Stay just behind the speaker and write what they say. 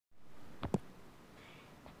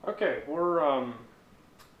Okay, we're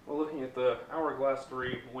looking at the Hourglass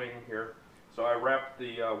 3 wing here. So I wrapped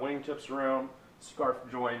the wing tips around, scarf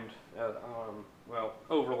joined at, well,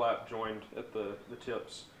 overlap joined at the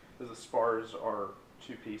tips, as the spars are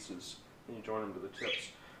two pieces, and you join them to the tips.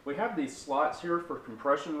 We have these slots here for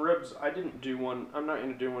compression ribs. I didn't do one, I'm not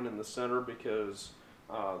going to do one in the center because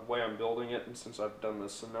the way I'm building it, and since I've done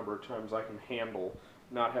this a number of times, I can handle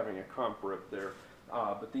not having a comp rib there.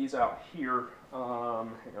 But these out here, hang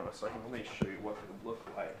on a second, let me show you what they look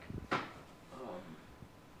like.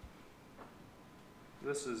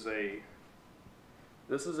 This is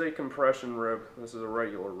a compression rib, this is a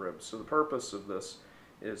regular rib. So the purpose of this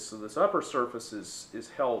is, so this upper surface is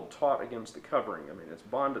held taut against the covering. I mean, it's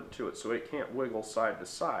bonded to it, so it can't wiggle side to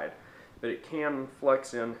side, but it can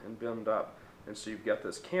flex in and bend up. And so you've got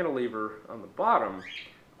this cantilever on the bottom,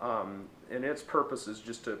 and its purpose is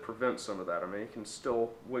just to prevent some of that. I mean, it can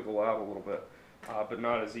still wiggle out a little bit, but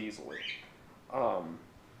not as easily.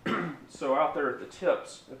 So out there at the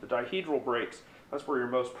tips, at the dihedral brakes, that's where you're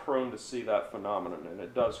most prone to see that phenomenon, and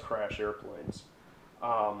it does crash airplanes.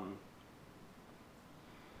 I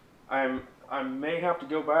may have to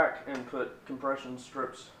go back and put compression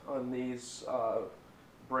strips on these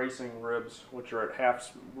bracing ribs, which are at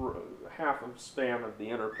half of span of the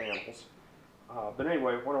inner panels. But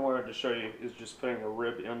anyway, what I wanted to show you is just putting a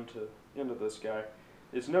rib into this guy.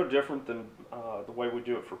 It's no different than the way we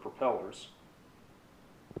do it for propellers.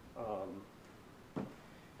 And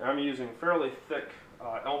I'm using fairly thick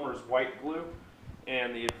Elmer's white glue,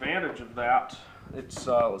 and the advantage of that, it's,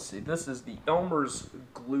 let's see, this is the Elmer's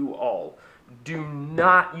Glue All. Do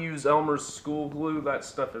not use Elmer's school glue. That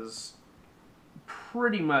stuff is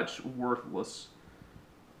pretty much worthless.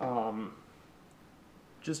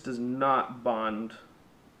 Just does not bond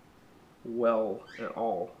well at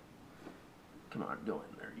all. Come on, go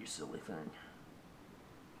in there, you silly thing.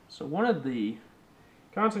 So one of the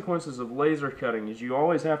consequences of laser cutting is you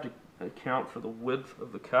always have to account for the width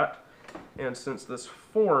of the cut, and since this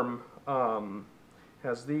form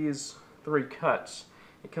has these three cuts,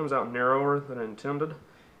 it comes out narrower than intended.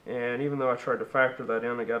 And even though I tried to factor that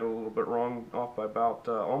in, I got it a little bit wrong, off by about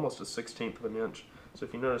almost a 1/16 of an inch. So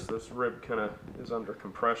if you notice, this rib kind of is under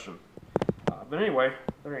compression. But anyway,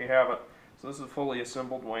 there you have it. So this is a fully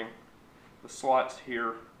assembled wing. The slots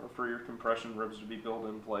here are for your compression ribs to be built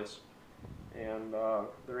in place. And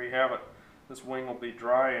there you have it. This wing will be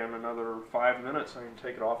dry in another 5 minutes. I can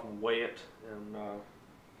take it off and weigh it and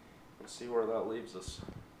see where that leaves us.